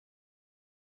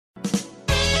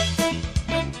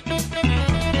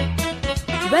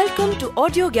Welcome to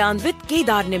Audio Gyan with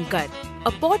Kedar Nimkar,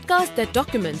 a podcast that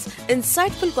documents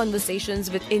insightful conversations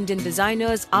with Indian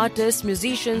designers, artists,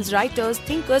 musicians, writers,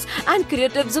 thinkers, and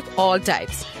creatives of all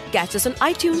types. Catch us on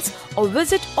iTunes or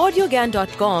visit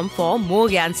audiogyan.com for more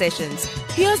Gyan sessions.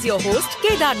 Here's your host,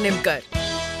 Kedar Nimkar.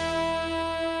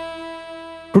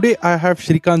 Today I have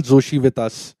Shrikant Joshi with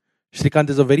us.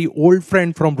 Shrikant is a very old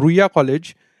friend from Ruia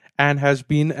College and has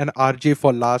been an RJ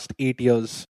for last 8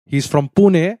 years. He's from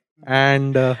Pune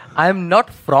and I'm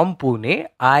not from Pune.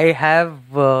 I have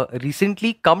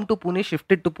recently come to Pune,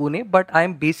 shifted to Pune, but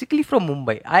I'm basically from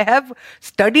Mumbai. I have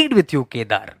studied with you,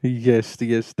 Kedar.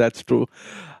 yes, that's true.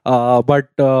 But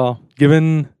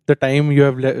given the time you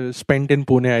have spent in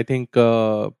Pune, I think it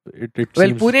Well,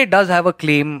 seems... Pune does have a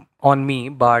claim on me,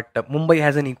 but Mumbai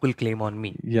has an equal claim on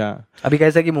me. Yeah. अभी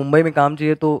कैसा है कि मुंबई में काम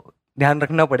चाहिए तो ध्यान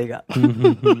रखना पड़ेगा.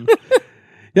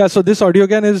 Yeah, so this audio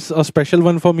again is a special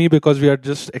one for me because we are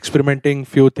just experimenting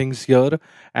few things here,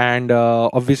 and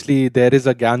obviously there is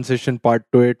a GAN session part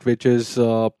to it, which is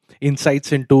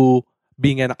insights into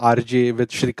being an RJ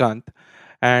with Shrikant.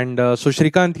 And so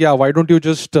Shrikant, yeah, why don't you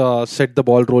just set the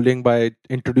ball rolling by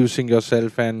introducing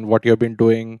yourself and what you've been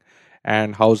doing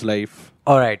and how's life?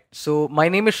 Alright, so my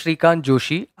name is Shrikant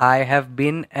Joshi. I have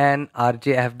been an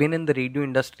RJ. I have been in the radio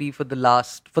industry for the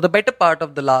better part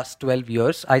of the last 12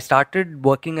 years. I started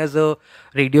working as a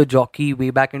radio jockey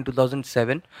way back in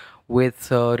 2007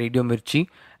 with Radio Mirchi.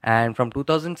 And from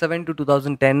 2007 to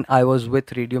 2010, I was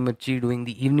with Radio Mirchi doing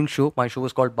the evening show. My show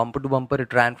was called Bumper to Bumper.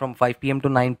 It ran from 5 p.m. to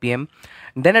 9 p.m.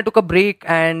 Then I took a break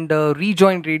and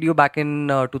rejoined radio back in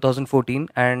 2014.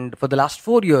 And for the last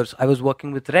 4 years, I was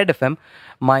working with Red FM.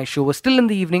 My show was still in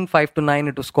the evening, 5 to 9.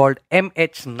 It was called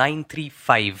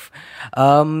MH935.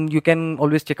 You can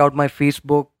always check out my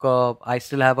Facebook. I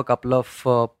still have a couple of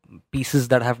pieces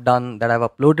that I've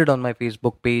uploaded on my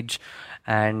Facebook page,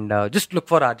 and just look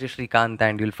for RJ Shrikant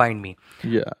and you'll find me.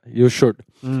 Yeah, you should.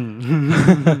 So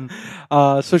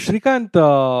Shrikant,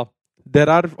 there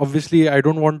are obviously, I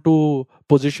don't want to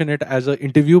position it as an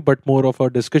interview, but more of a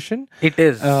discussion. It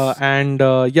is.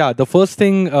 The first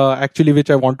thing actually which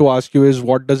I want to ask you is,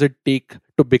 what does it take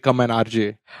to become an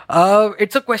RJ?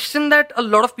 It's a question that a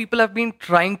lot of people have been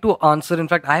trying to answer. In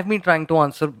fact, I have been trying to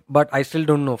answer, but I still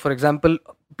don't know. For example,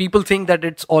 people think that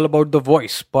it's all about the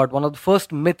voice, but one of the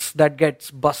first myths that gets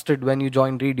busted when you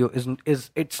join radio is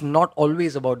it's not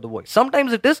always about the voice.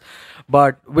 Sometimes it is,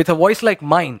 but with a voice like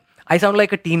mine, I sound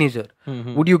like a teenager.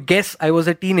 Mm-hmm. Would you guess I was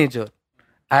a teenager?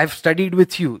 I've studied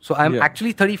with you. So I'm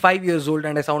actually 35 years old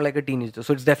and I sound like a teenager.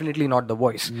 So it's definitely not the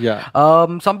voice. Yeah.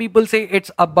 Some people say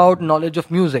it's about knowledge of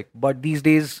music, but these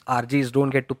days RJs don't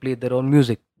get to play their own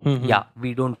music. Mm-hmm. Yeah,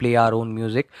 we don't play our own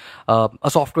music. A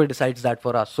software decides that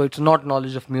for us. So it's not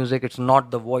knowledge of music. It's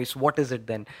not the voice. What is it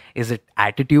then? Is it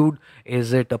attitude?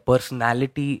 Is it a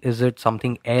personality? Is it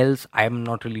something else? I'm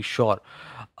not really sure.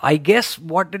 I guess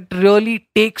what it really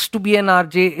takes to be an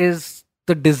RJ is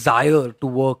the desire to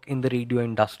work in the radio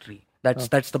industry.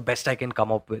 That's the best I can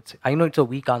come up with. I know it's a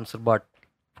weak answer, but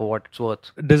for what it's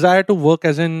worth. Desire to work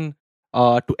as in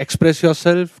to express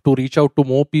yourself, to reach out to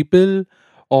more people,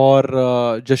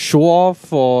 or just show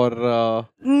off, or...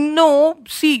 No,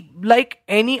 see, like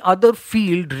any other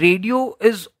field, radio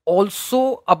is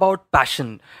also about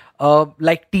passion.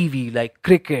 Like TV, like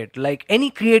cricket, like any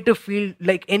creative field,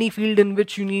 like any field in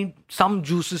which you need some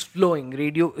juices flowing.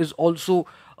 Radio is also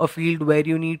a field where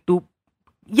you need to,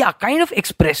 kind of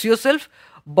express yourself,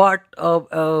 but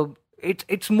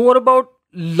it's more about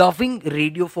loving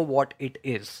radio for what it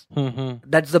is. Mm-hmm.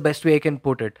 That's the best way I can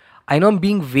put it. I know I'm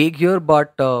being vague here,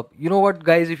 but you know what,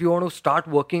 guys, if you want to start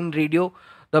working in radio,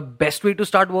 the best way to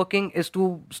start working is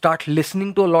to start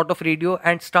listening to a lot of radio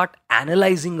and start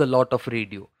analyzing a lot of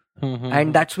radio. Mm-hmm.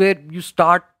 And that's where you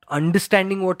start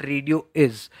understanding what radio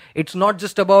is. It's not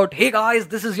just about, hey guys,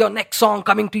 this is your next song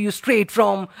coming to you straight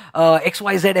from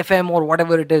XYZ FM or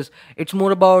whatever it is. It's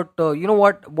more about, you know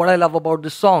what I love about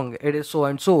this song. It is so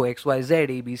and so,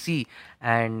 XYZ, ABC,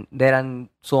 and there and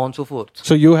so on and so forth.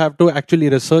 So you have to actually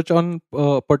research on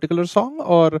a particular song,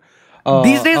 or...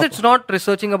 These days, it's not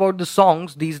researching about the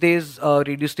songs. These days,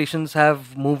 radio stations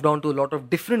have moved on to a lot of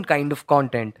different kind of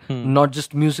content, not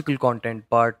just musical content.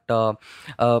 But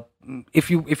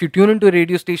if you tune into a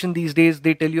radio station these days,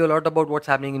 they tell you a lot about what's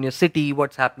happening in your city,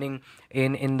 what's happening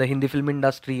in the Hindi film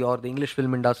industry or the English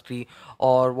film industry,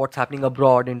 or what's happening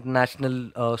abroad,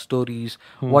 international stories,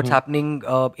 what's happening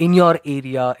in your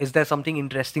area. Is there something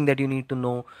interesting that you need to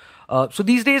know? So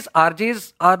these days,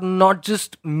 RJs are not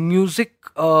just music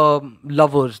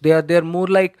lovers. They're more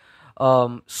like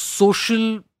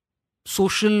social,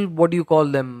 what do you call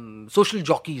them? Social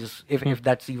jockeys, if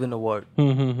that's even a word.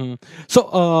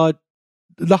 So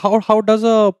how does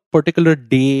a particular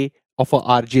day of a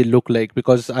RJ look like?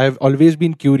 Because I've always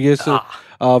been curious.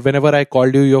 Ah. Whenever I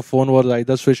called you, your phone was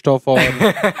either switched off or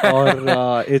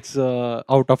it's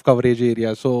out of coverage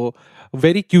area. So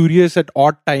very curious at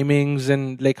odd timings,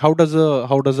 and like how does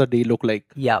a day look like?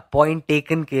 Yeah, point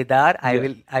taken, Kedar. I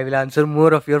Yeah. will answer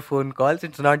more of your phone calls.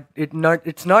 It's not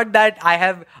that I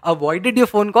have avoided your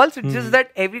phone calls. It's just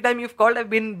that every time you've called, I've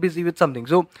been busy with something.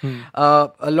 So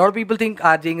a lot of people think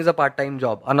RJing is a part-time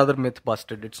job. Another myth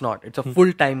busted. It's not. It's a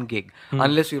full-time gig.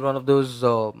 Unless you're one of those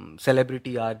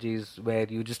celebrity RJs where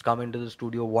you just come into the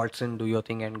studio, waltz in, do your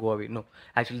thing, and go away. No,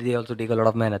 actually, they also take a lot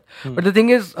of mehnat. But the thing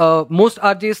is, most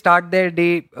RJs start their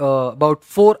day about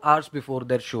 4 hours before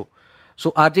their show.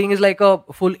 So RJing is like a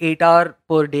full 8 hour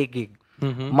per day gig.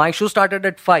 My show started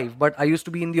at 5, but I used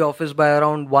to be in the office by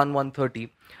around 1:30,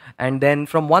 and then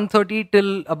from 1:30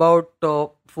 till about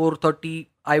 4:30,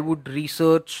 I would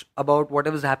research about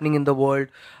whatever's happening in the world,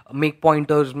 make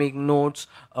pointers, make notes,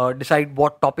 decide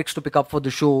what topics to pick up for the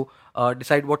show,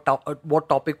 decide what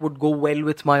topic would go well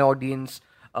with my audience,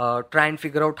 try and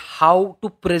figure out how to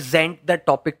present that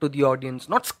topic to the audience.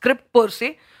 Not script per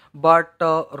se, but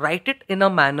write it in a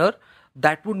manner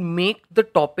that would make the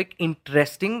topic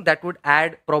interesting, that would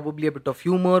add probably a bit of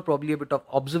humor, probably a bit of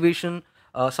observation,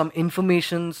 some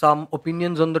information, some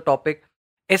opinions on the topic.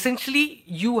 Essentially,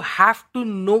 you have to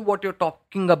know what you're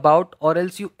talking about, or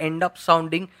else you end up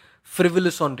sounding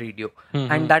frivolous on radio.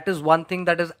 And that is one thing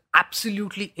that is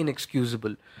absolutely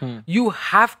inexcusable. You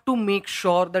have to make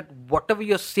sure that whatever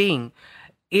you're saying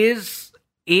is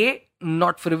A,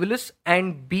 not frivolous,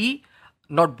 and B,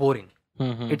 not boring.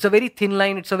 It's a very thin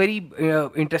line. It's a very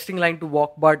interesting line to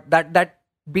walk, but that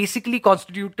basically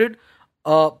constituted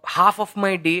half of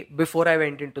my day before I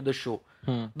went into the show.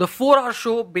 The 4 hour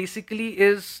show basically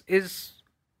is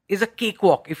a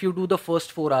cakewalk if you do the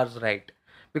first 4 hours right,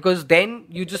 because then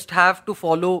you just have to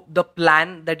follow the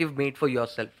plan that you've made for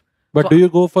yourself. But So do you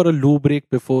go for a loo break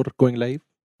before going live?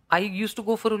 I used to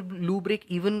go for a loo break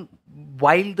even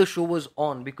while the show was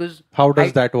on, because How does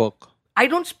I that work? I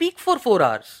don't speak for 4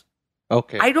 hours.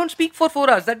 Okay. I don't speak for 4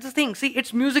 hours. That's the thing. See,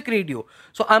 it's music radio.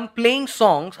 So I'm playing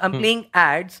songs, I'm playing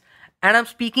ads, and I'm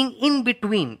speaking in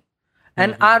between.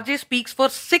 And RJ speaks for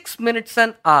 6 minutes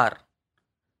an hour.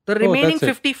 The remaining that's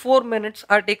it. 54 minutes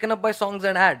are taken up by songs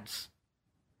and ads.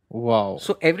 Wow.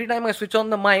 So every time I switch on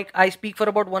the mic, I speak for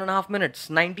about 1.5 minutes,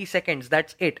 90 seconds.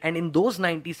 That's it. And in those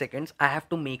 90 seconds, I have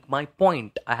to make my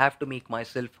point. I have to make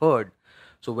myself heard.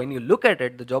 So when you look at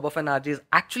it, the job of an RJ is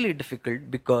actually difficult,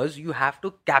 because you have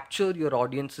to capture your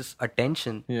audience's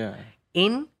attention Yeah.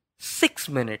 in 6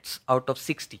 minutes out of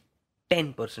 60,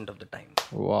 10% of the time.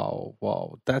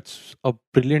 Wow. That's a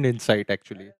brilliant insight,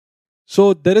 actually.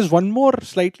 So there is one more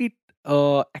slightly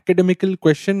academical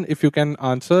question, if you can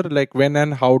answer. Like, when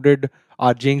and how did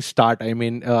RJing start? I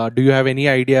mean, do you have any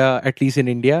idea, at least in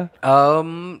India?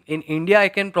 In India, I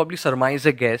can probably surmise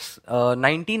a guess.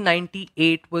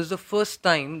 1998 was the first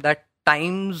time that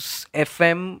Times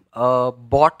FM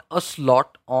bought a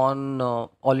slot on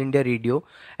All India Radio,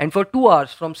 and for 2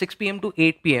 hours from 6 p.m. to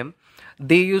 8 p.m.,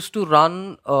 they used to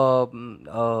run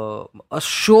a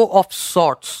show of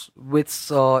sorts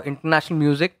with international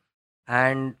music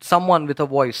and someone with a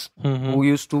voice who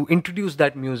used to introduce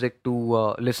that music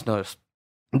to listeners.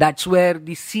 That's where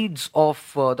the seeds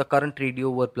of the current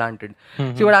radio were planted.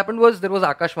 See, what happened was, there was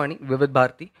Akashvani, Vivid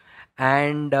Bharati,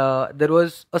 and there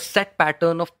was a set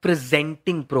pattern of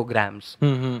presenting programs.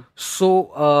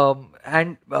 So,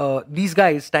 these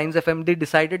guys, Times FM, they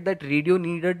decided that radio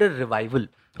needed a revival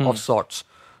of sorts.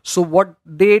 So what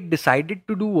they decided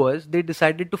to do was, they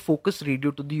decided to focus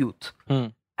radio to the youth.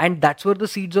 And that's where the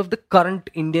seeds of the current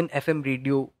Indian FM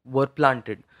radio were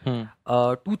planted.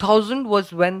 2000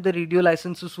 was when the radio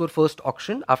licenses were first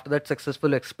auctioned after that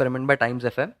successful experiment by Times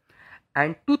FM.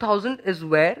 And 2000 is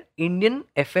where Indian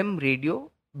FM radio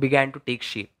began to take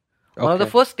shape. One of the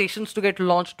Okay. first stations to get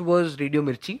launched was Radio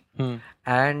Mirchi.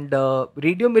 And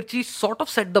Radio Mirchi sort of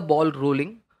set the ball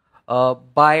rolling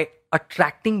by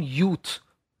attracting youth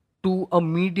to a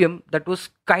medium that was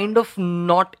kind of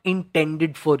not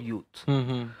intended for youth.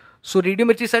 So Radio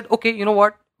Mirchi said, okay, you know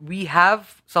what? We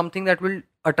have something that will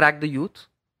attract the youth.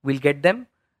 We'll get them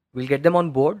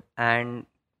on board, and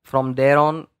from there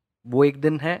on, वो एक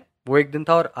दिन है, वो एक दिन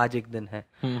था और आज एक दिन है.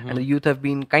 And the youth have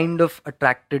been kind of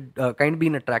attracted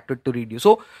to radio.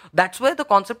 So that's where the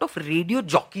concept of radio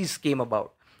jockeys came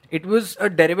about. It was a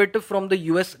derivative from the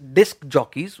US disc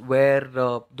jockeys, where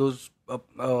those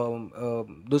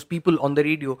people on the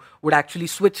radio would actually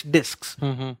switch discs.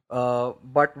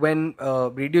 But when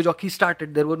radio jockeys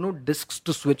started, there were no discs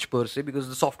to switch per se, because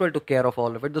the software took care of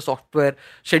all of it. The software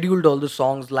scheduled all the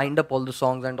songs, lined up all the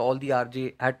songs, and all the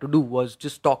RJ had to do was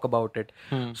just talk about it.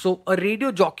 So a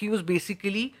radio jockey was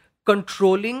basically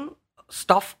controlling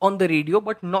stuff on the radio,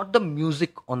 but not the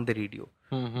music on the radio.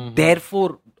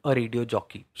 Therefore, a radio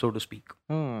jockey, so to speak.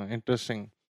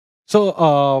 Interesting.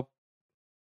 So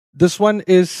this one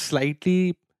is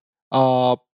slightly,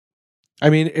 I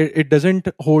mean, it doesn't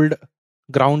hold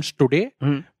grounds today,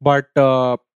 but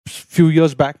few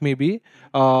years back maybe,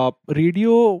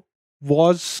 radio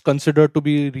was considered to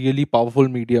be really powerful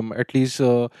medium. At least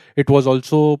it was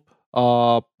also,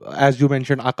 as you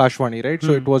mentioned, Akashvani, right?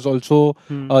 So it was also,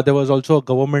 there was also a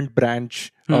government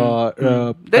branch There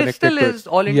connected still to it. is.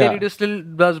 All India Yeah. Radio still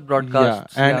does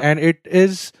broadcasts. Yeah, and it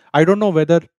is, I don't know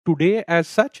whether today as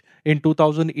such in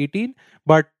 2018,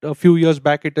 but a few years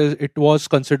back it was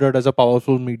considered as a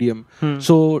powerful medium.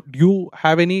 So do you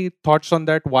have any thoughts on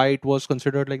that, why it was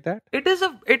considered like that?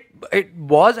 It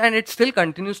was, and it still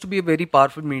continues to be a very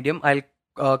powerful medium.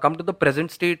 I'll come to the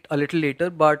present state a little later,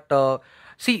 but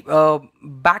see,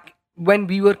 back when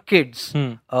we were kids,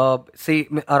 say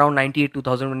around 98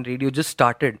 2000, when radio just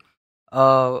started,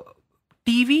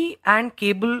 TV and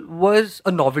cable was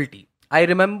a novelty. I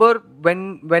remember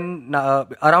when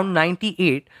around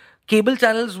 98, cable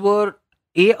channels were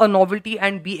a novelty,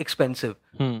 and B, expensive,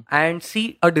 and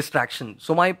C, a distraction.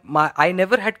 So I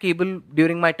never had cable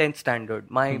during my 10th standard.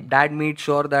 My dad made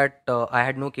sure that I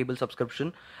had no cable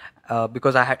subscription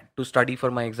because I had to study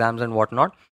for my exams and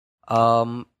whatnot.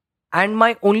 And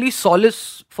my only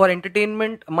solace for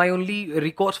entertainment, my only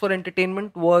recourse for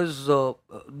entertainment was the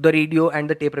radio and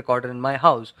the tape recorder in my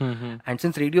house. And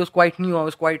since radio is quite new, I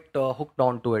was quite hooked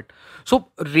on to it. So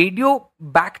radio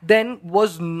back then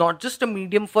was not just a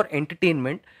medium for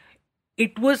entertainment.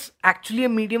 It was actually a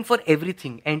medium for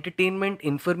everything: entertainment,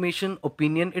 information,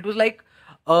 opinion. It was like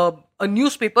a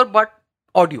newspaper, but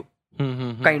audio,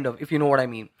 kind of, if you know what I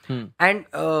mean. And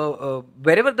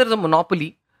wherever there's a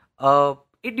monopoly,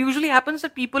 it usually happens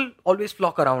that people always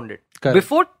flock around it. Correct.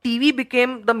 Before TV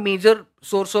became the major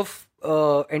source of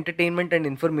entertainment and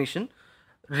information,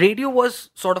 radio was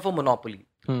sort of a monopoly.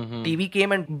 TV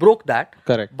came and broke that.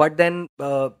 Correct. But then,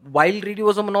 while radio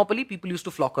was a monopoly, people used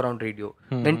to flock around radio.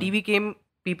 Then TV came,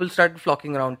 people started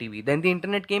flocking around TV. Then the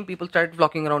internet came, people started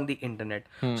flocking around the internet.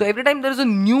 So every time there is a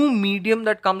new medium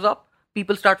that comes up,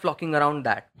 people start flocking around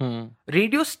that.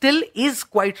 Radio still is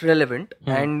quite relevant,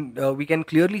 and we can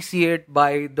clearly see it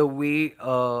by the way,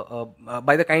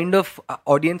 by the kind of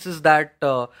audiences that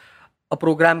a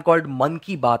program called Man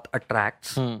Ki Baat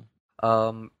attracts.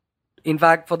 In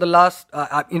fact, for the last,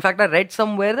 I read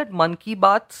somewhere that Man Ki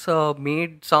Baat's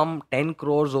made some 10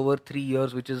 crores over 3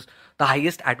 years, which is the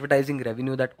highest advertising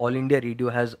revenue that All India Radio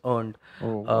has earned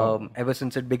ever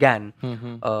since it began.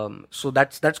 So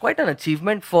that's quite an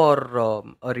achievement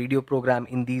for a radio program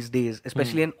in these days,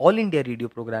 especially an All India Radio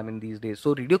program in these days.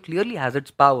 So radio clearly has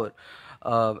its power,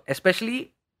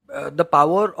 especially the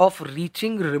power of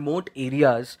reaching remote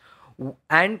areas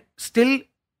and still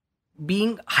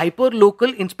being hyper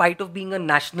local in spite of being a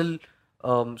national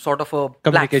sort of a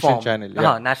Communication platform. channel,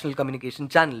 yeah. National communication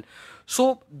channel.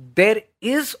 So there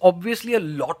is obviously a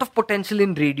lot of potential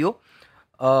in radio,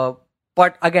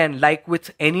 but again, like with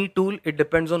any tool, it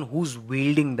depends on who's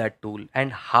wielding that tool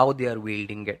and how they are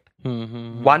wielding it.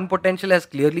 One potential has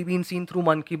clearly been seen through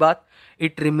Man Ki Baat.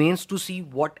 It remains to see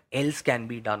what else can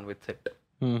be done with it.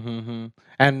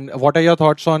 And what are your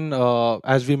thoughts on,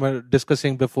 as we were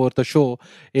discussing before the show,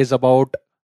 is about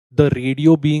the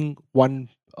radio being one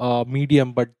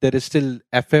medium, but there is still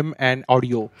FM and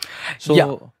audio. So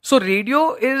Yeah. So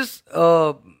radio is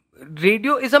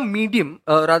a medium.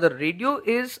 Rather, radio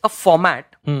is a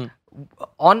format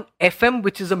on FM,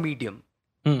 which is a medium.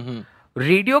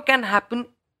 Radio can happen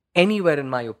anywhere, in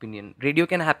my opinion. Radio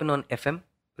can happen on FM.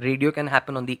 Radio can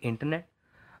happen on the internet.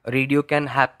 Radio can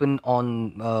happen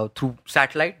on through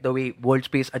satellite, the way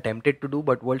WorldSpace attempted to do,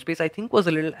 but WorldSpace, I think, was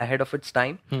a little ahead of its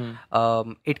time.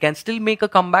 It can still make a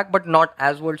comeback, but not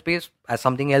as WorldSpace, as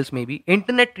something else maybe.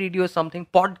 Internet radio is something.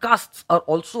 Podcasts are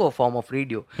also a form of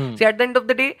radio. See, at the end of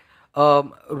the day,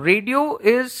 radio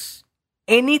is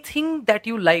anything that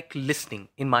you like listening,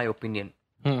 in my opinion.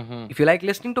 If you like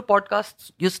listening to podcasts,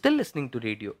 you're still listening to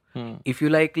radio. If you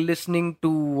like listening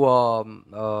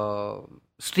to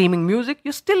streaming music,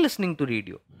 you're still listening to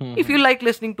radio. If you like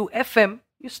listening to FM,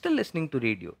 you're still listening to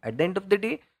radio. At the end of the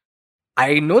day,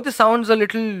 I know this sounds a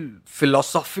little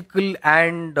philosophical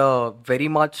and very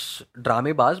much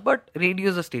dramebaz, but radio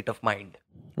is a state of mind.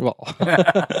 Wow.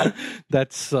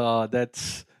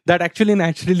 That actually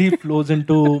naturally flows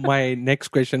into my next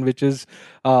question, which is,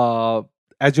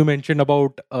 as you mentioned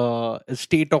about a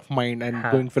state of mind and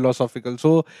Huh. going philosophical.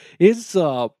 So is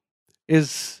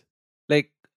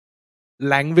like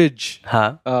language,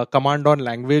 Huh? command on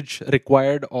language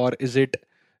required, or is it,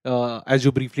 as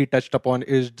you briefly touched upon,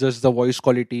 is just the voice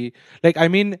quality? Like, I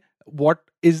mean, what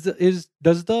is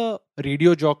does the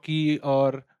radio jockey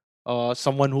or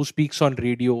someone who speaks on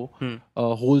radio Hmm.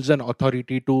 holds an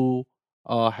authority to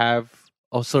have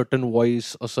a certain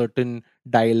voice, a certain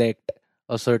dialect,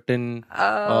 a certain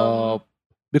Um,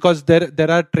 because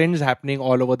there are trends happening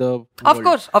all over the of world,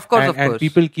 course, of course, of and course.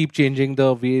 people keep changing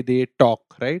the way they talk,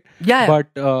 right? Yeah, yeah.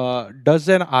 But does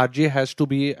an RJ has to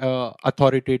be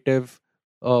authoritative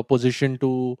position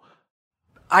to?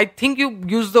 I think you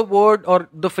use the word or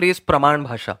the phrase praman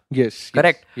bhasha. Yes,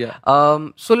 Correct. yes, yeah.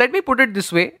 So let me put it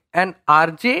this way: an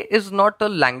RJ is not a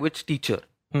language teacher,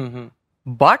 Mm-hmm.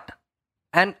 but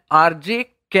an RJ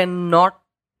cannot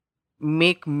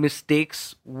make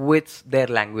mistakes with their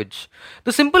language.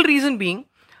 The simple reason being,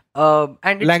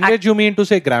 and it's Language, you mean to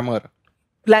say grammar?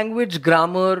 language,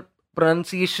 grammar,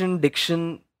 pronunciation,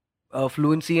 diction,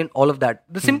 fluency, and all of that.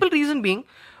 The simple reason being,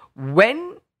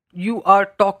 when you are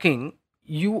talking,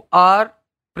 you are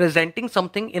presenting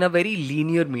something in a very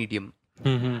linear medium.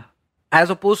 Mm-hmm. As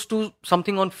opposed to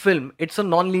something on film, it's a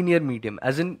non-linear medium.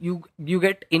 As in, you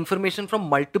get information from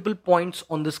multiple points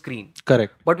on the screen.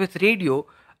 Correct. But with radio,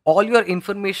 all your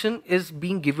information is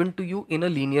being given to you in a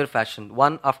linear fashion,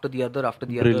 one after the other,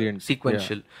 Brilliant. Yeah,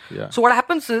 sequential. yeah. So what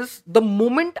happens is, the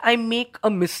moment I make a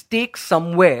mistake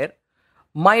somewhere,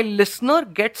 my listener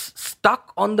gets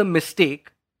stuck on the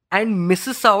mistake and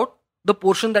misses out the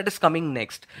portion that is coming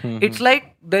next. It's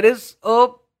like there is a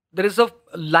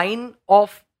line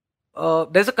of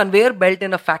there's a conveyor belt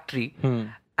in a factory,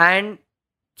 and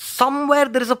somewhere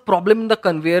there is a problem in the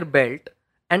conveyor belt,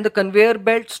 and the conveyor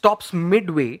belt stops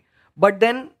midway, but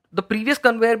then the previous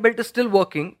conveyor belt is still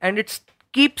working, and it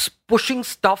keeps pushing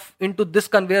stuff into this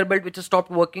conveyor belt which has stopped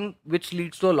working, which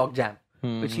leads to a log jam,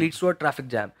 which leads to a traffic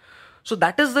jam. So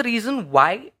that is the reason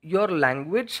why your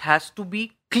language has to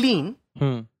be clean.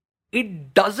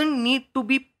 It doesn't need to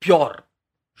be pure.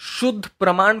 Shuddh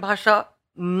praman bhasha,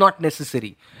 not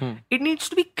necessary. It needs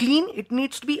to be clean, it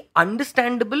needs to be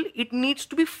understandable, it needs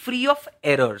to be free of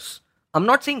errors. I'm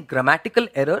not saying grammatical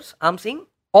errors, I'm saying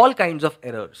all kinds of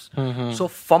errors. So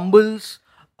fumbles,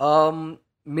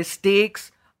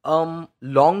 mistakes,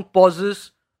 long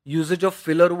pauses, usage of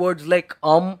filler words like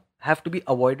have to be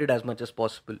avoided as much as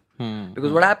possible.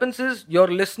 Because what happens is, your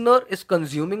listener is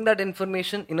consuming that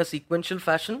information in a sequential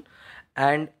fashion,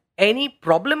 and any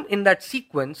problem in that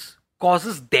sequence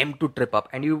causes them to trip up,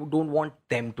 and you don't want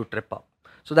them to trip up.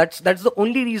 So that's the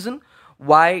only reason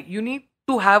why you need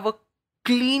to have a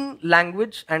clean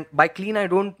language. And by clean, I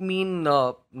don't mean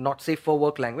not safe for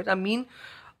work language, I mean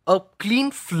a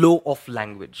clean flow of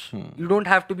language. You don't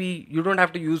have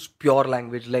to use pure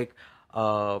language like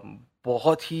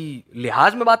बहुत ही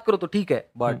लिहाज में बात करो तो ठीक है,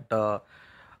 but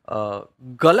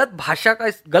गलत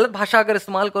भाषा अगर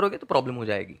इस्तेमाल करोगे तो प्रॉब्लम हो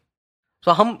जाएगी.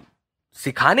 सो हम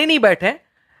सिखाने नहीं बैठे,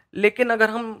 लेकिन अगर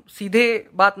हम सीधे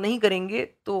बात नहीं करेंगे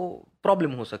तो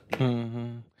प्रॉब्लम हो सकती है.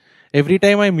 Every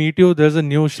time I meet you, there's a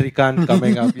new Shrikant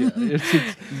coming up.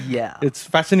 Yeah, it's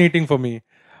fascinating for me.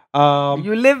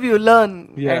 You live, you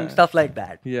learn, Yeah. and stuff like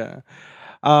that. Yeah.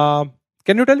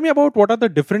 Can you tell me about what are the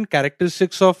different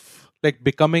characteristics of like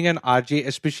becoming an RJ,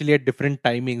 especially at different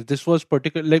timings? This was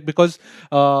particular, like, because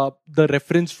the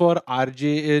reference for RJ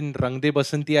in Rang De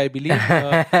Basanti, I believe,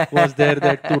 was there,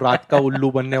 that tu raat ka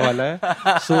ullu banne wala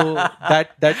hai. So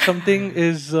that something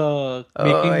is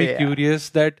making me yeah. curious.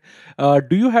 That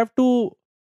do you have to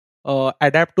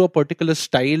adapt to a particular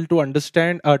style to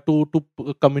understand, to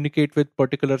communicate with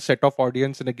particular set of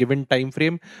audience in a given time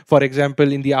frame? For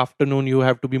example, in the afternoon you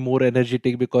have to be more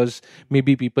energetic because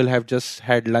maybe people have just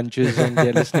had lunches and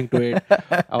they're listening to it.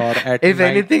 Or at If night,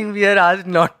 anything, we are asked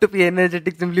not to be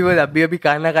energetic simply because अभी अभी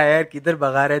खाना खाया यार, किधर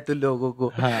भगा रहा है तू लोगों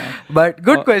को. But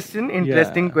good question,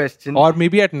 interesting yeah. question. Or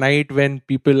maybe at night when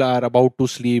people are about to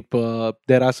sleep,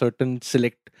 there are certain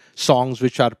select songs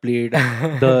which are played.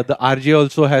 The RJ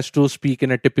also has to speak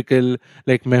in a typical,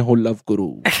 like, "Main hu love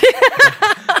guru,"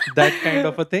 that kind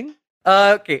of a thing.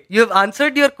 Okay, you have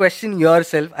answered your question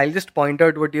yourself. I'll just point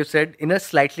out what you said in a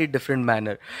slightly different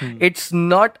manner. It's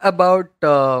not about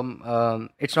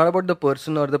the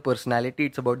person or the personality.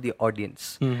 It's about the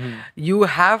audience. You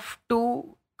have to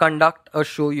conduct a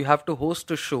show. You have to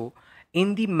host a show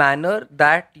in the manner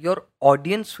that your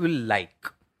audience will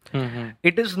like.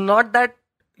 It is not that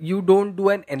you don't do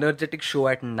an energetic show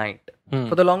at night.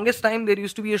 For the longest time, there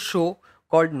used to be a show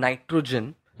called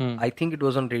Nitrogen. I think it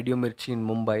was on Radio Mirchi in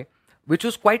Mumbai, which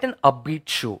was quite an upbeat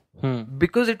show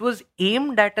because it was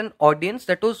aimed at an audience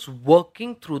that was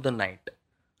working through the night.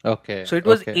 Okay. So it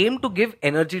was okay. aimed to give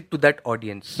energy to that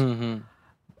audience.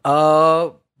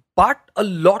 But a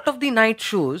lot of the night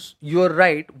shows, you're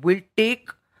right, will take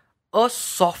a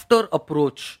softer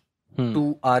approach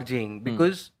to RJing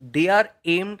because they are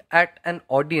aimed at an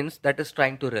audience that is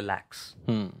trying to relax.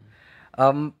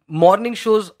 Morning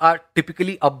shows are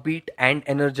typically upbeat and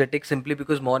energetic simply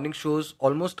because morning shows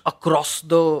almost across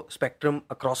the spectrum,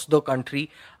 across the country,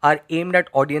 are aimed at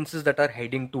audiences that are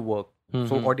heading to work.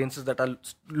 So audiences that are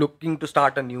looking to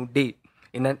start a new day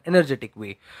in an energetic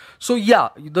way. So yeah,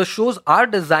 the shows are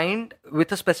designed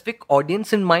with a specific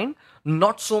audience in mind,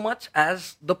 not so much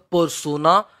as the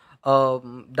persona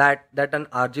that an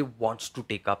RJ wants to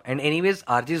take up. And anyways,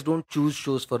 RJs don't choose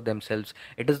shows for themselves.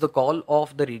 It is the call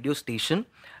of the radio station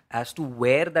as to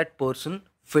where that person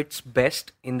fits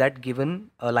best in that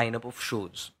given lineup of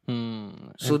shows.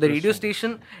 So the radio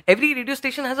station, every radio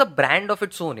station has a brand of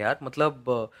its own. Yaar.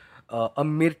 Matlab, a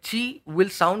Mirchi will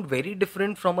sound very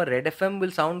different from a Red FM,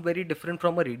 will sound very different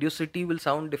from a Radio City, will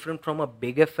sound different from a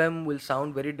Big FM, will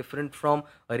sound very different from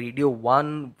a Radio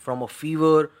 1, from a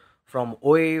Fever, from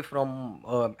OA, from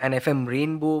an FM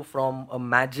Rainbow, from a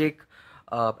Magic,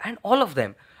 and all of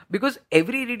them. Because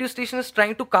every radio station is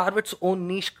trying to carve its own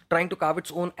niche, trying to carve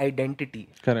its own identity.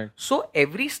 Correct. So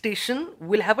every station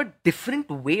will have a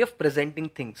different way of presenting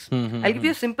things. I'll give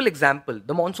you a simple example.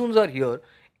 The monsoons are here.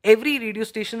 Every radio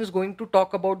station is going to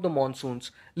talk about the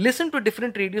monsoons. Listen to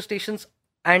different radio stations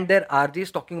and their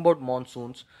RJs talking about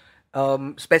monsoons.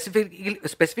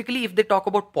 Specifically, if they talk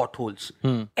about potholes,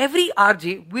 every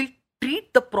RJ will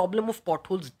treat the problem of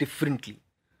potholes differently.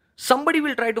 Somebody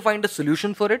will try to find a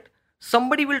solution for it.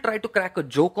 Somebody will try to crack a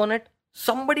joke on it.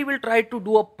 Somebody will try to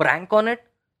do a prank on it.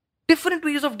 Different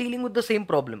ways of dealing with the same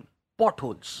problem.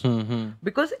 Potholes.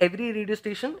 Because every radio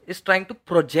station is trying to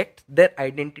project their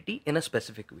identity in a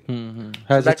specific way.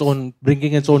 Has its own,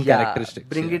 bringing its own characteristics.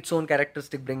 Bring its own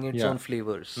characteristic, bring its own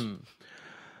flavors.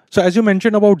 So as you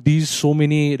mentioned about these so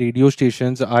many radio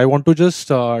stations, I want to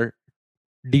just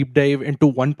deep dive into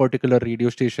one particular radio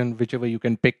station, whichever you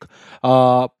can pick.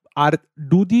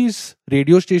 Do these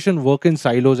radio stations work in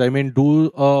silos? I mean,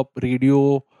 do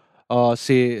radio,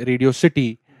 say Radio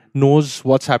City, knows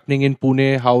what's happening in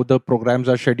Pune, how the programs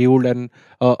are scheduled, and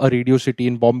a Radio City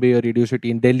in Bombay, a Radio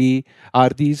City in Delhi? How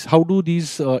do these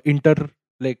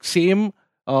same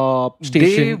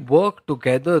station? They work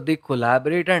together, they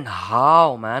collaborate, and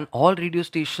how, man? All radio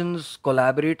stations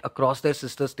collaborate across their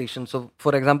sister stations. So,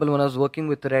 for example, when I was working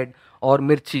with Red or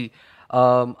Mirchi,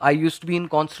 I used to be in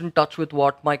constant touch with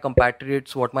what my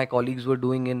compatriots, what my colleagues were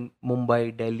doing in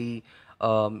Mumbai, Delhi,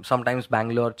 sometimes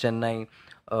Bangalore, Chennai.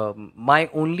 My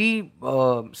only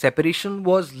separation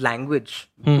was language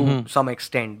to some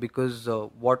extent, because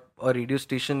what a radio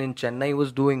station in Chennai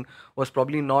was doing was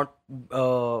probably not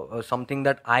something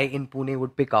that I in Pune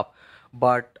would pick up.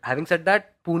 But having said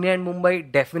that, Pune and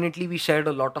Mumbai, definitely we shared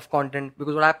a lot of content,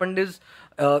 because what happened is,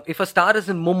 if a star is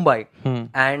in Mumbai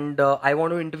and I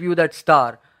want to interview that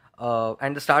star,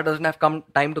 and the star doesn't have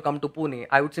time to come to Pune,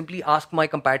 I would simply ask my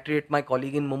compatriot, my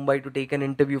colleague in Mumbai, to take an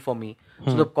interview for me.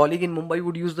 So the colleague in Mumbai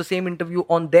would use the same interview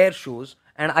on their shows,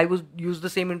 and I would use the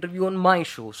same interview on my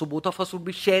show. So both of us would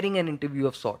be sharing an interview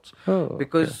of sorts.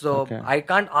 Because I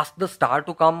can't ask the star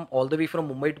to come all the way from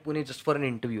Mumbai to Pune just for an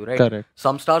interview, right? Correct.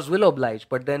 Some stars will oblige,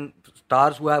 but then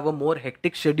stars who have a more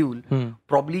hectic schedule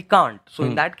probably can't. So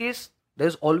in that case,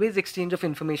 there's always exchange of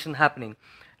information happening.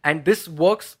 And this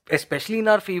works especially in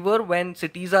our favor when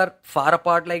cities are far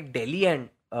apart, like Delhi and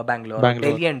Bangalore.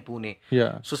 Delhi and Pune.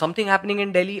 Yeah. So something happening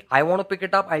in Delhi, I want to pick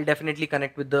it up, I'll definitely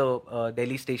connect with the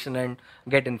Delhi station and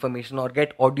get information or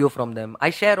get audio from them. I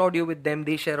share audio with them,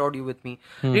 they share audio with me.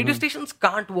 Radio stations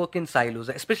can't work in silos,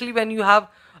 especially when you have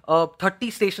a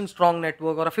 30 station strong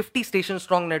network or a 50 station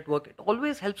strong network. It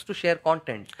always helps to share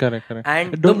content. Correct.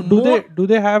 And do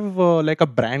they have like a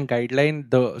brand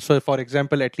guideline? So for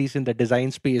example, at least in the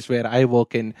design space where I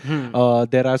work in,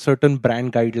 there are certain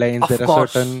brand guidelines. There are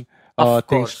certain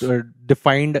things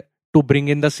defined to bring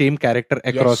in the same character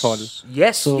across all.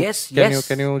 Yes.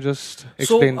 Can you just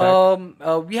explain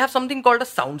that? We have something called a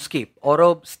soundscape or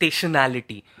a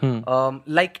stationality.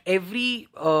 Like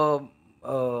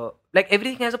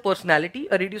everything has a personality.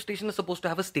 A radio station is supposed to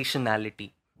have a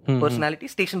stationality.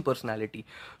 Station personality.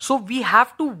 So we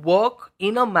have to work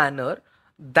in a manner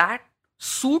that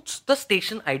suits the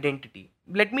station identity.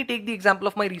 let me take the example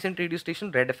of my recent radio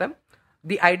station, Red FM.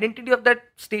 The identity of that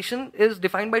station is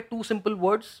defined by two simple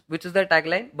words, which is their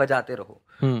tagline, Bajate Raho.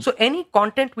 So any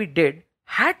content we did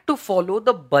had to follow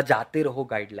the Bajate Raho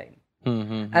guideline.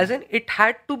 As in, it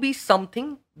had to be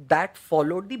something that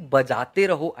followed the Bajate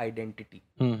Raho identity.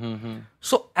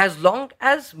 So as long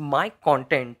as my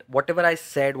content, whatever I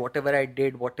said, whatever I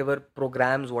did, whatever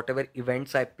programs, whatever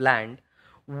events I planned,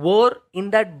 were in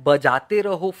that Bajate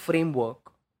Raho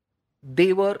framework,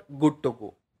 they were good to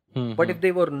go. But if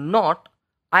they were not,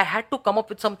 I had to come up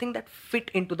with something that fit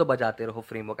into the Bajate Raho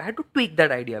framework. I had to tweak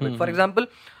that idea a bit. For example,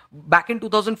 back in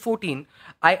 2014,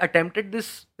 I attempted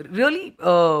this really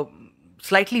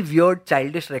slightly weird,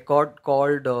 childish record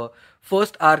called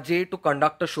First RJ to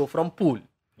conduct a show from pool.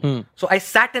 So I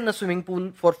sat in a swimming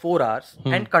pool for 4 hours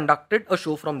and conducted a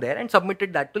show from there and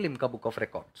submitted that to Limca Book of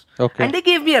Records. Okay. And they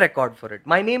gave me a record for it.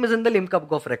 My name is in the Limca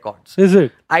Book of Records. Is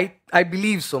it? I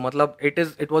believe so. Matlab,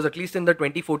 it was at least in the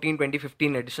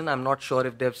 2014-2015 edition. I'm not sure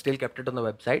if they've still kept it on the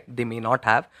website. They may not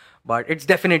have, but it's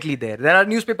definitely there. There are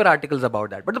newspaper articles about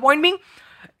that. But the point being,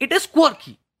 it is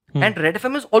quirky. And Red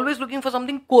FM is always looking for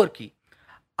something quirky.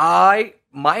 My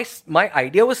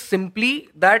idea was simply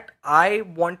that I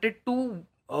wanted to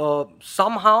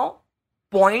somehow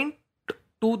point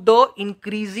to the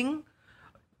increasing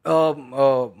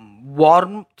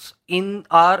warmth in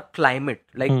our climate,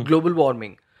 like global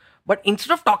warming. But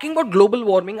instead of talking about global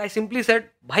warming, I simply said,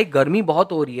 भाई गर्मी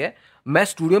बहुत हो रही है, मैं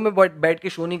studio में बैठ के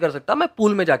शो नहीं कर सकता, मैं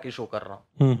पूल में जाके शो कर रहा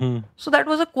हूँ. So that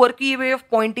was a quirky way of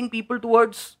pointing people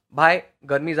towards, भाई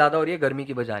गर्मी ज्यादा हो रही है, गर्मी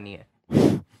की बजानी है.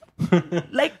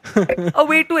 Like a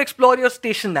way to explore your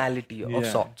stationality of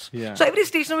sorts. So every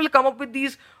station will come up with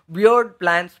these weird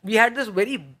plans. We had this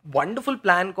very wonderful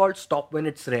plan called Stop When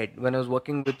It's Red when I was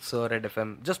working with Red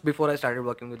FM, just before I started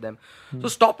working with them. So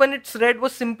Stop When It's Red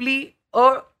was simply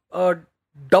a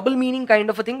double meaning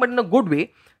kind of a thing, but in a good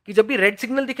way. कि जब भी red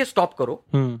signal दिखे stop करो,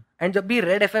 and जब भी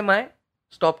red FM आए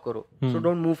stop karo. So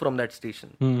don't move from that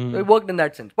station. So it worked in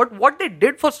that sense. But what they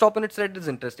did for Stop When It's Red is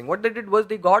interesting. What they did was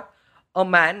they got a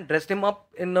man, dressed him up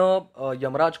in a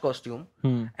Yamraj costume,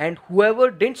 and whoever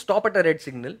didn't stop at a red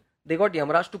signal, they got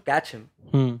Yamraj to catch him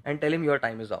and tell him your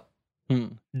time is up.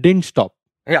 Didn't stop.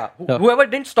 Yeah, whoever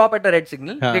didn't stop at a red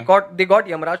signal, they got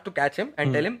Yamraj to catch him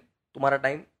and tell him, तुम्हारा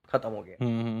time खत्म हो गया.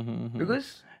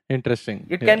 Because interesting.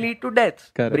 It can lead to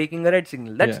death. Correct. Breaking a red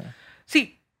signal. That's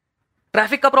see,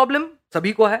 traffic का problem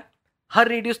सभी को है. हर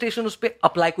radio station उस पे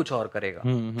apply कुछ और करेगा.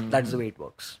 That's the way it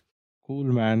works. Cool,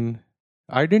 man.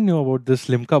 I didn't know about this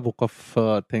Limca book of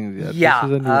things. Yeah,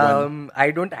 this is a new one.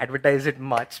 I don't advertise it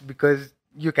much because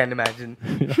you can imagine.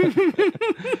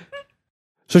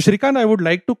 So Shrikant, I would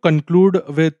like to conclude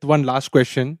with one last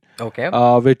question. Okay.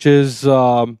 Which is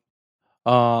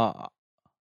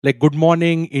like good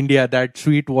morning India, that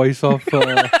sweet voice of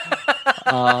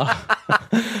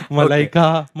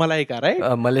Malaika, right?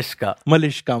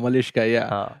 Malishka,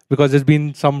 yeah. Because it's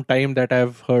been some time that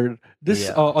I've heard this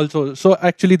also. So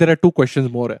actually there are two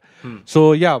questions more.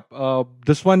 So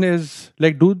this one is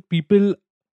like, do people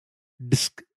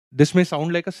this may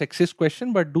sound like a sexist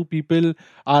question, but do people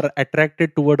are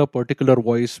attracted toward a particular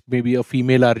voice, maybe a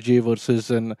female RJ versus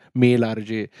a male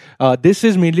RJ? This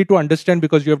is mainly to understand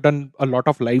because you have done a lot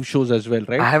of live shows as well,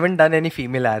 right? I haven't done any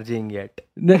female RJing yet.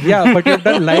 Yeah, but you've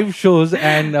done live shows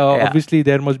and obviously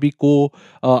there must be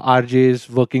RJs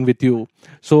working with you.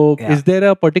 So is there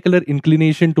a particular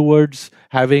inclination towards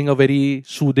having a very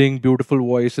soothing, beautiful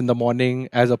voice in the morning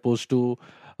as opposed to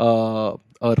a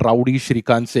rowdy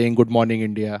Shrikant saying good morning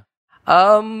India?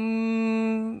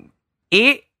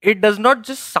 It does not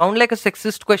just sound like a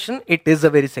sexist question. It is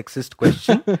a very sexist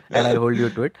question and I'll hold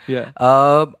you to it.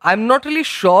 I'm not really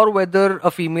sure whether a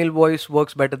female voice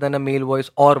works better than a male voice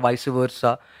or vice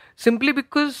versa. Simply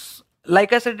because,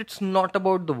 like I said, it's not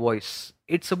about the voice.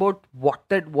 It's about what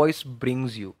that voice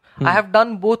brings you. I have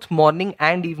done both morning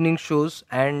and evening shows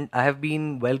and I have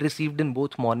been well received in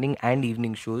both morning and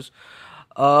evening shows.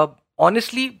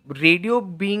 Honestly, radio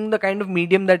being the kind of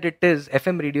medium that it is,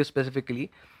 FM radio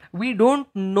specifically, we don't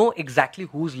know exactly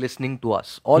who's listening to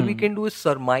us. All we can do is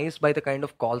surmise by the kind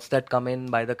of calls that come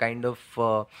in, by the kind of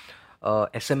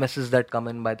SMSs that come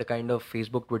in, by the kind of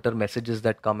Facebook, Twitter messages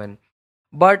that come in.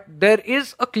 But there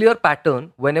is a clear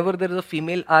pattern. Whenever there is a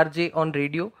female RJ on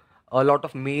radio, a lot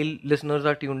of male listeners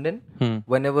are tuned in.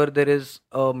 Whenever there is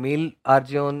a male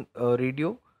RJ on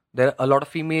radio, a lot of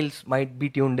females might be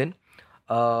tuned in.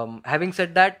 Having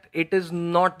said that, it is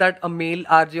not that a male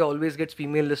RJ always gets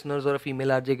female listeners or a female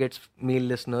RJ gets male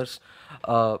listeners.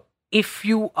 If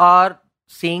you are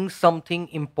saying something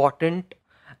important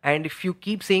and if you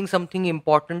keep saying something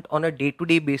important on a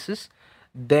day-to-day basis,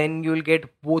 then you'll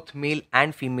get both male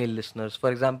and female listeners.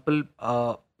 For example,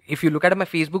 if you look at my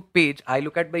Facebook page, I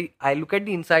look at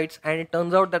the insights, and it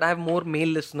turns out that I have more male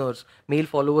listeners, male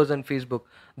followers on Facebook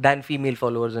than female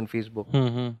followers on Facebook.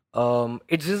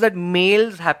 It's just that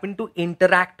males happen to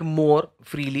interact more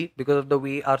freely because of the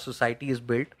way our society is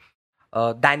built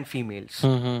than females.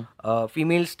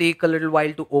 Females take a little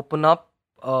while to open up,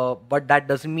 but that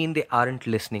doesn't mean they aren't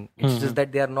listening. It's just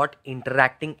that they are not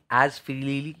interacting as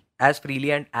freely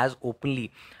and as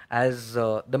openly as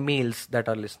the males that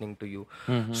are listening to you.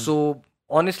 So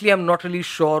honestly, I'm not really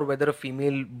sure whether a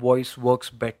female voice works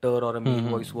better or a male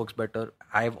voice works better.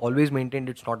 I've always maintained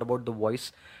it's not about the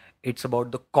voice, it's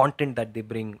about the content that they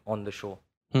bring on the show.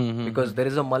 Because there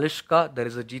is a Malishka, there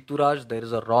is a Jituraj, there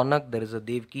is a Ronak, there is a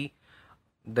Devki.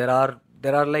 There are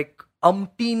like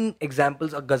umpteen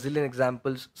examples, a gazillion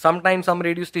examples. Sometimes some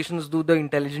radio stations do the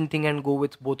intelligent thing and go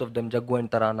with both of them, Jaggu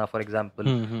and Tarana, for example,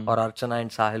 or Archana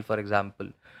and Sahil, for example.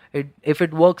 If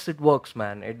it works, it works,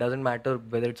 man. It doesn't matter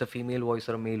whether it's a female voice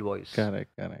or a male voice.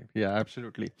 Correct. Yeah,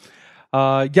 absolutely.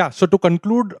 So to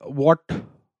conclude, what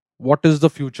is the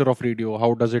future of radio?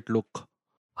 How does it look?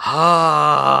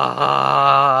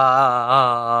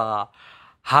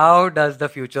 How does the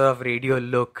future of radio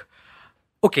look?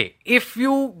 Okay, if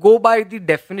you go by the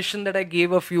definition that I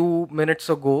gave a few minutes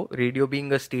ago, radio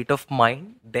being a state of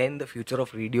mind, then the future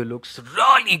of radio looks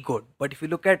really good. But if you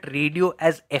look at radio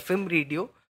as FM radio,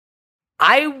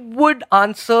 I would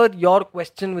answer your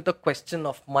question with a question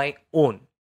of my own.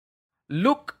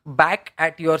 Look back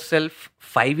at yourself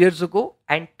 5 years ago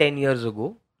and 10 years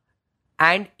ago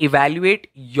and evaluate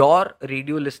your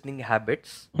radio listening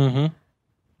habits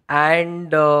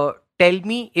and tell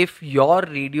me if your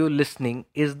radio listening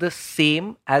is the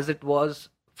same as it was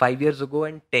 5 years ago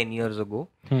and 10 years ago.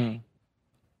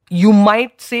 You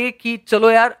might say ki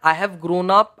chalo yaar, I have grown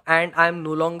up and I am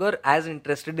no longer as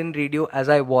interested in radio as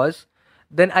I was.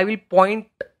 Then I will point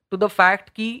to the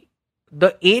fact ki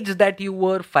the age that you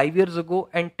were 5 years ago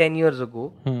and 10 years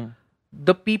ago,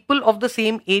 the people of the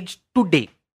same age today,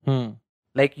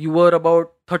 like you were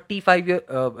about 30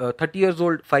 years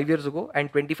old 5 years ago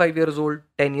and 25 years old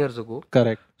 10 years ago.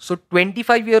 Correct. So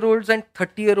 25-year-olds and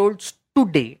 30-year-olds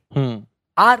today,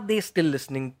 are they still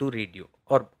listening to radio?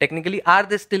 Or technically, are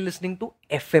they still listening to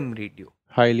FM radio?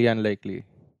 Highly unlikely.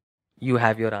 You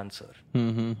have your answer.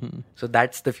 So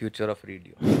that's the future of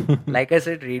radio. Like I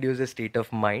said, radio is a state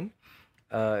of mind.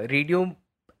 Radio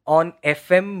on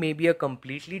FM may be a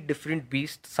completely different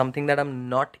beast, something that I'm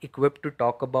not equipped to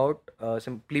talk about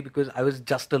simply because I was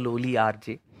just a lowly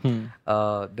RJ.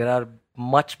 There are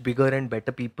much bigger and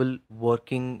better people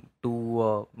working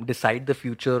to decide the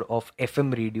future of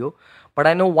FM radio. But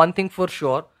I know one thing for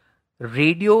sure,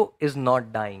 radio is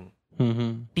not dying.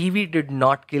 TV did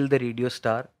not kill the radio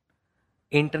star.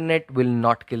 Internet will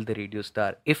not kill the radio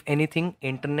star. If anything,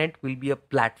 internet will be a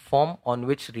platform on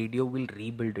which radio will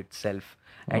rebuild itself.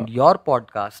 And your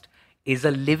podcast is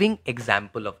a living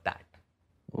example of that.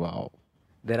 Wow.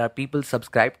 There are people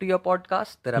subscribed to your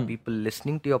podcast. There are people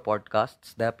listening to your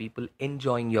podcasts. There are people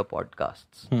enjoying your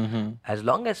podcasts. As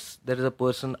long as there is a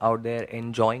person out there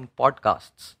enjoying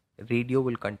podcasts, radio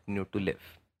will continue to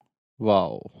live.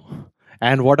 Wow.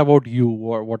 And what about you?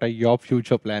 What are your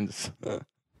future plans?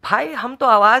 भाई हम तो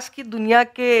आवाज की दुनिया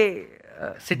के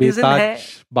citizen है,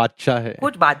 बादशाह है,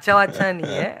 कुछ बादशाह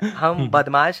नहीं है, हम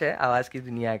बदमाश है आवाज की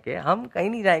दुनिया के. हम कहीं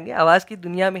नहीं जाएंगे, आवाज की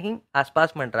दुनिया में ही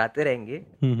आसपास मंडराते रहेंगे.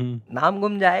 नाम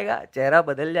गुम जाएगा, चेहरा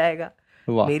बदल जाएगा,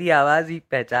 मेरी आवाज ही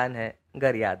पहचान है,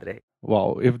 घर याद रहे.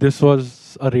 Wow, if this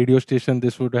was a radio station,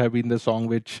 this would have been the song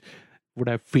which would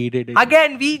have faded in.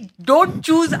 Again, we don't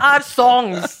choose our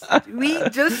songs. We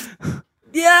just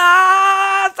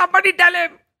somebody tell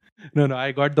him. No,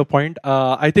 I got the point.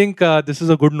 I think this is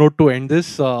a good note to end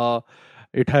this.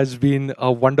 It has been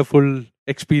a wonderful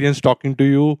experience talking to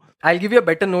you. I'll give you a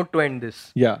better note to end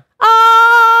this. Yeah.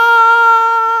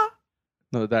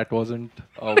 No, that wasn't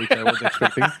which I was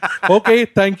expecting. Okay,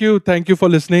 thank you for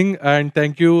listening, and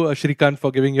thank you, Shrikant,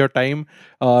 for giving your time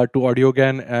to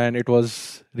AudioGyan, and it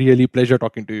was really pleasure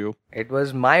talking to you. It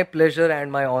was my pleasure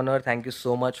and my honor. Thank you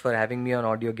so much for having me on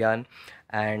AudioGyan.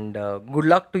 And good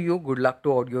luck to you, good luck to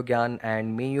AudioGyan,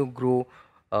 and may you grow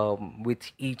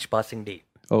with each passing day.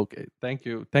 Okay, thank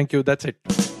you. That's it.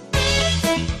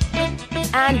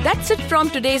 And that's it from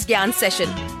today's Gyan session.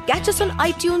 Catch us on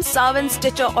iTunes, Saavn,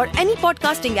 Stitcher, or any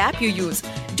podcasting app you use.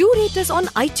 Do rate us on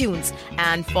iTunes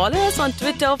and follow us on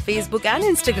Twitter, Facebook, and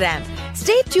Instagram.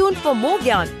 Stay tuned for more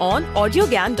Gyan on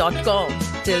audiogyan.com.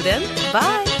 Till then,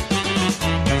 bye.